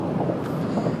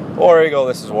War Eagle,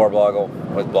 this is War Blogle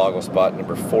with BlogleSpot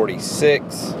number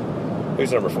 46.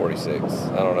 Who's number 46?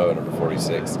 I don't know number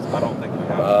 46. I don't think we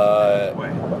have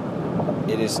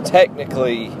it is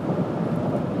technically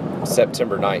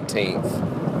September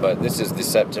 19th, but this is the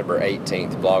September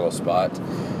 18th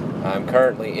BlogleSpot. I'm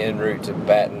currently en route to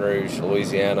Baton Rouge,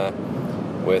 Louisiana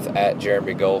with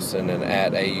 @Jeremy Golson and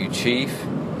 @AU Chief.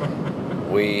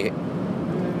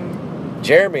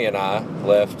 Jeremy and I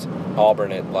left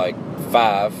Auburn at like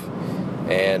 5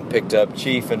 and picked up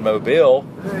Chief in Mobile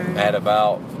at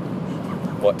about,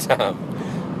 what time?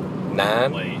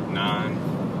 9? Late 9.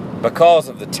 Because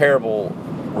of the terrible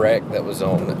wreck that was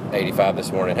on 85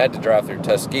 this morning. Had to drive through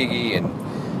Tuskegee, and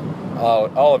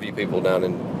all of you people down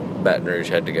in Baton Rouge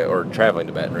had to go, or traveling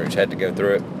to Baton Rouge, had to go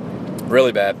through it.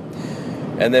 Really bad.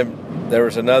 And then there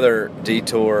was another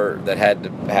detour that had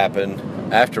to happen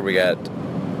after we got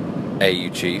AU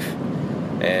Chief,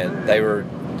 and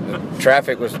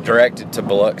traffic was directed to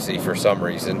Biloxi for some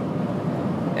reason,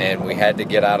 and we had to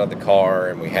get out of the car,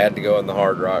 and we had to go in the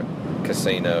Hard Rock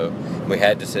Casino. We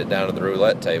had to sit down at the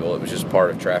roulette table. It was just part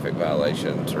of traffic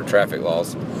violations or traffic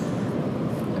laws.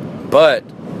 But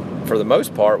for the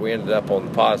most part, we ended up on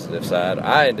the positive side.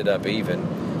 I ended up even.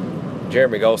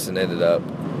 Jeremy Golson ended up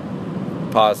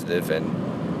positive, and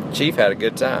Chief had a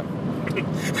good time.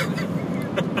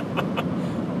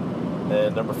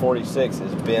 And number 46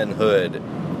 is Ben Hood,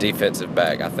 defensive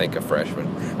back, I think a freshman.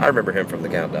 I remember him from the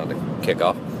countdown to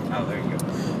kickoff. Oh, there you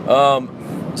go.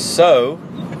 So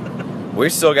we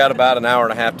still got about an hour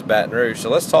and a half to Baton Rouge, so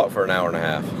let's talk for an hour and a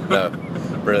half. No,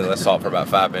 really, let's talk for about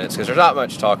 5 minutes, because there's not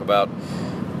much to talk about.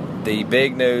 The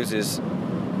big news is,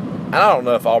 and I don't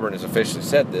know if Auburn has officially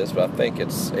said this, but I think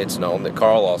it's known that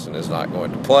Carl Lawson is not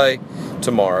going to play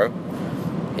tomorrow.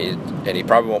 He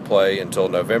probably won't play until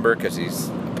November, because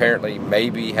he's apparently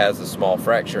maybe has a small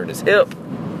fracture in his hip.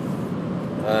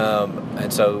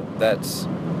 And so that's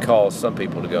caused some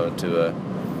people to go into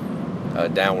a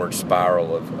downward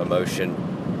spiral of emotion.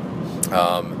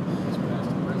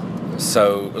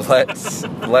 So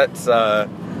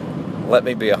let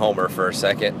me be a homer for a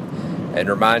second and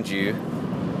remind you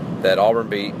that Auburn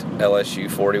beat LSU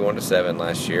 41-7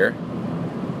 last year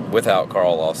without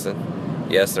Carl Lawson.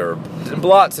 Yes, there were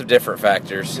lots of different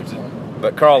factors,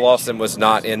 but Carl Lawson was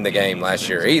not in the game last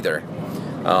year either.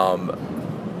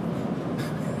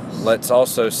 Let's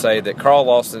also say that Carl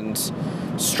Lawson's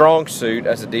strong suit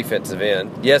as a defensive end,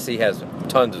 yes, he has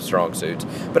tons of strong suits,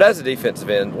 but as a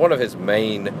defensive end, one of his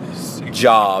main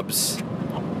jobs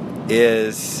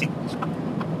is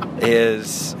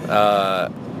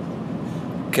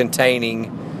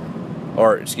containing,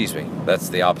 or excuse me, that's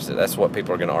the opposite. That's what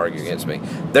people are going to argue against me.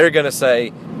 They're going to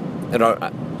say,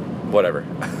 whatever.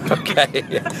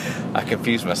 Okay, I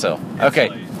confused myself. Okay,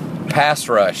 pass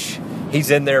rush. He's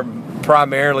in there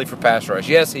primarily for pass rush.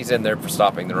 Yes, he's in there for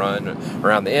stopping the run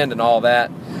around the end and all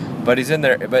that, but he's in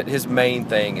there. But his main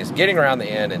thing is getting around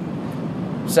the end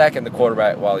and sacking the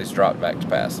quarterback while he's dropped back to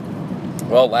pass.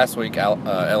 Well, last week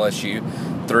LSU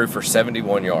threw for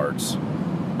 71 yards.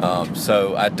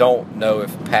 So I don't know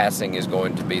if passing is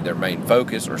going to be their main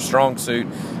focus or strong suit.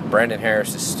 Brandon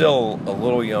Harris is still a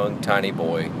little young, tiny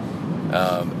boy,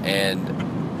 and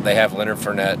they have Leonard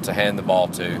Fournette to hand the ball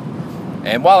to.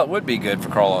 And while it would be good for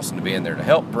Carl Lawson to be in there to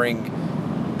help bring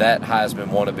that Heisman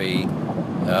wannabe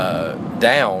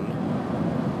down,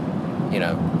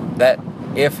 that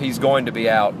if he's going to be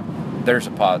out, there's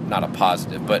not a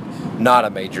positive, but not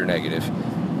a major negative.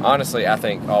 Honestly, I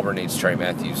think Auburn needs Trey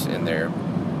Matthews in there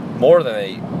more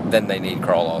than they need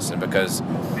Carl Lawson, because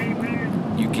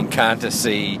you can kind of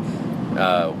see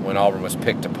when Auburn was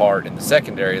picked apart in the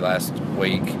secondary last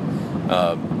week,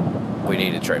 we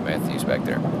needed Trey Matthews back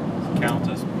there.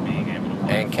 Countess being able to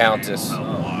play. And Countess,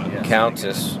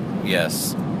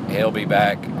 yes, he'll be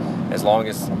back as long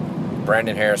as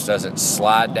Brandon Harris doesn't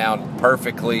slide down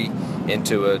perfectly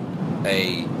into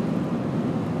a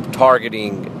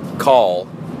targeting call,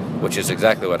 which is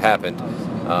exactly what happened.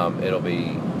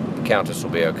 Countess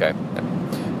will be okay.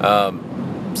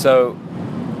 So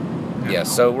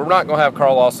we're not going to have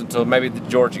Carl Lawson until maybe the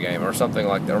Georgia game or something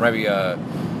like that, or maybe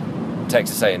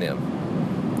Texas A&M,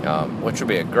 which will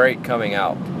be a great coming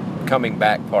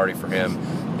back party for him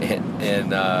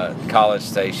in College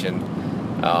Station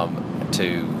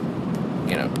to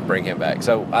bring him back.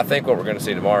 So I think what we're going to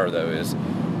see tomorrow, though, is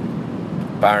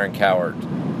Byron Cowart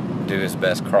do his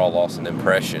best Carl Lawson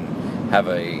impression, have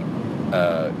a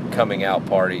coming out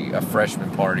party, a freshman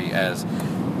party, as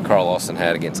Carl Lawson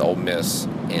had against Ole Miss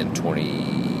in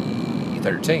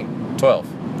 2013.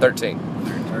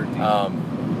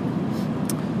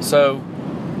 So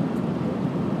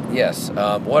Yes.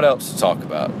 What else to talk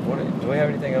about? Do we have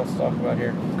anything else to talk about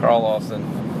here? Carl Lawson.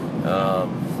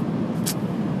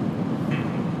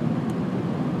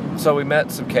 So we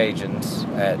met some Cajuns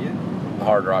at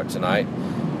Hard Rock tonight,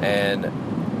 and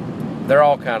they're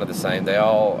all kind of the same. They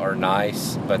all are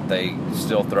nice, but they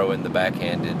still throw in the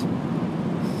backhanded,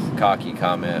 cocky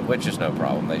comment, which is no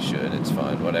problem. They should. It's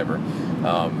fun. Whatever.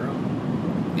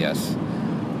 Yes.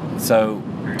 So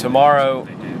tomorrow,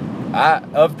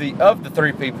 of the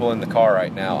three people in the car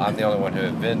right now, I'm the only one who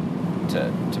have been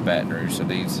to Baton Rouge. So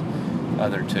these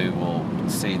other two will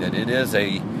see that it is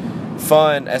a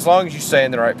fun, as long as you stay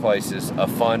in the right places, a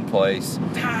fun place.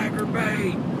 Tiger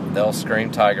bait. They'll scream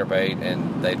tiger bait,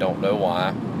 and they don't know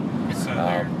why. So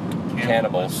they're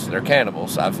Cannibals. They're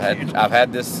cannibals. I've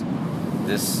had this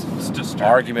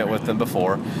argument with them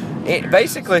before.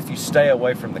 Basically, if you stay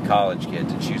away from the college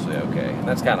kids, it's usually okay, and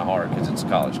that's kind of hard because it's a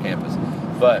college campus.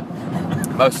 But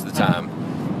most of the time,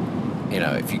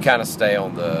 if you kind of stay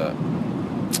on the,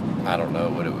 I don't know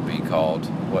what it would be called,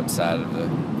 what side of the,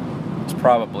 it's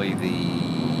probably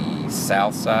the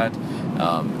south side.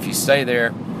 If you stay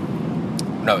there,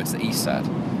 no, it's the east side.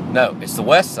 No, it's the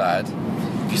west side.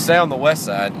 If you stay on the west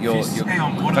side, you'll stay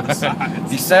on one of the sides.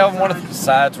 If you stay on one of the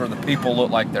sides where the people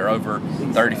look like they're over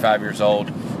 35 years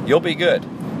old, you'll be good.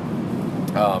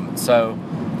 So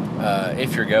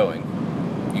if you're going,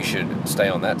 you should stay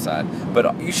on that side.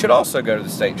 But you should also go to the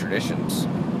State Traditions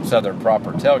Southern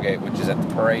Proper Tailgate, which is at the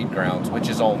parade grounds, which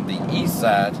is on the east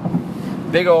side.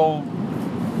 Big old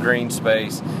green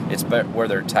space. It's where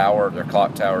their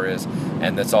clock tower is,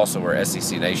 and that's also where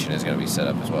SEC Nation is going to be set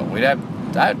up as well.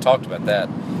 I had talked about that.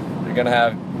 They're going to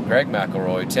have Greg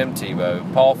McElroy, Tim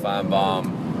Tebow, Paul Feinbaum,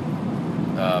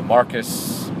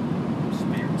 Marcus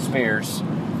Spears,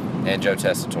 and Joe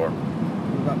Tessitore.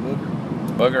 What about Booger?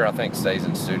 Booger, I think, stays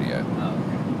in studio.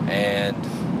 Oh, okay. And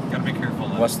Gotta be careful.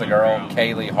 what's the girl?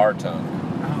 Kaylee Hartung.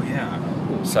 Oh yeah.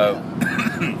 So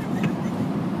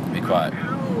be quiet.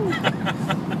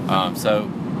 So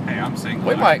Hey, I'm single.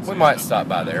 we might stop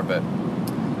by there, but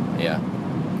yeah,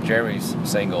 Jeremy's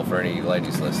single for any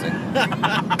ladies listening.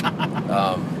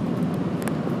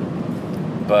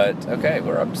 But okay,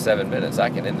 we're up to 7 minutes. I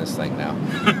can end this thing now.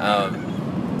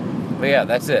 But yeah,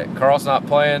 that's it. Carl's not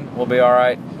playing. We'll be all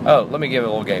right. Oh, let me give a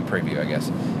little game preview, I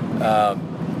guess.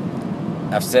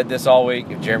 I've said this all week.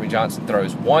 If Jeremy Johnson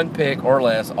throws one pick or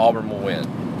less, Auburn will win.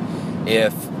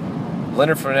 If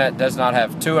Leonard Fournette does not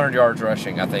have 200 yards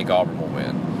rushing, I think Auburn will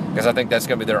win, because I think that's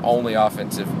going to be their only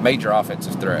major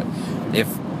offensive threat.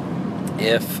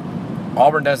 If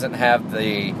Auburn doesn't have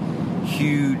the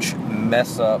huge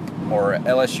mess up, or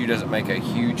LSU doesn't make a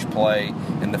huge play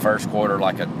in the first quarter,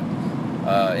 like a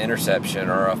interception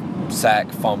or a sack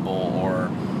fumble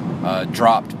or a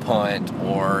dropped punt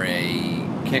or a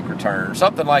kick return or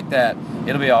something like that,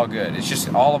 it'll be all good. It's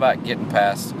just all about getting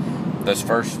past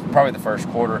probably the first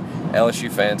quarter.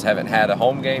 LSU fans haven't had a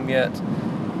home game yet.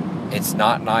 It's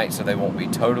not night, so they won't be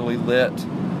totally lit,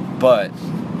 but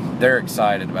they're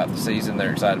excited about the season.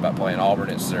 They're excited about playing Auburn.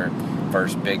 It's their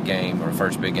first big game, or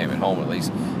first big game at home at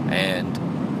least. And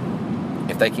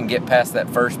if they can get past that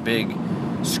first big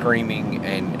screaming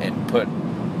and put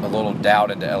a little doubt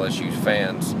into LSU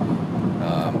fans,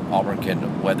 Auburn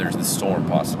can weather the storm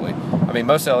possibly. I mean,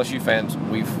 most LSU fans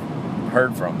we've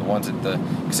heard from, the ones at the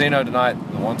casino tonight,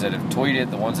 the ones that have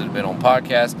tweeted, the ones that have been on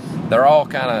podcasts, they're all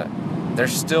they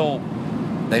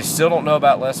still don't know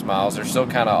about Les Miles. They're still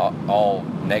kind of all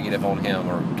negative on him,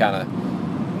 or kind of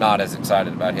not as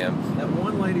excited about him. That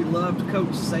one lady loved Coach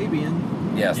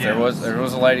Sabian. Yes, there was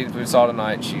a lady we saw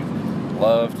tonight. She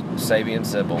loved Sabian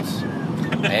Sibbles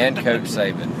and Coach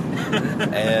Saban,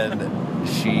 and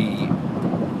she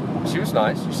was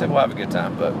nice. She said we'll have a good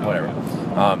time, but whatever.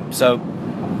 So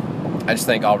I just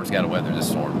think Auburn's got to weather this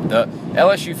storm. The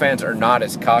LSU fans are not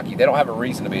as cocky. They don't have a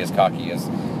reason to be as cocky as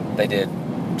they did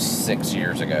 5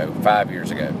 years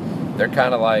ago. They're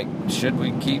kind of like, should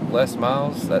we keep Les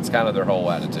Miles? That's kind of their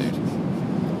whole attitude.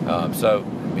 So,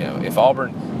 if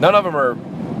Auburn, none of them are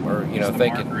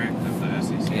thinking. Mark Richt of the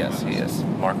SEC. Yes, he is.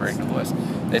 Mark Richt of the West.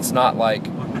 It's not like,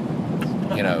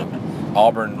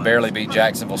 Auburn barely beat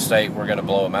Jacksonville State, we're going to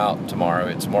blow them out tomorrow.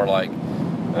 It's more like,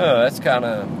 oh,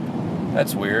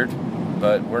 that's weird,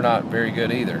 but we're not very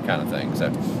good either, kind of thing.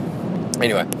 So,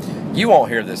 anyway, you won't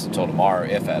hear this until tomorrow,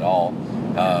 if at all.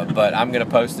 But I'm going to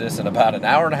post this in about an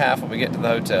hour and a half when we get to the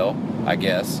hotel, I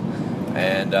guess.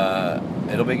 And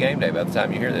it'll be game day by the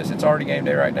time you hear this. It's already game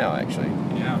day right now, actually.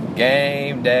 Yeah.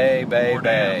 Game day,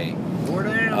 baby. Four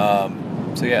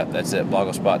down. So, yeah, that's it.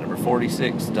 BlogleSpot number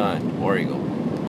 46, done. War Eagle.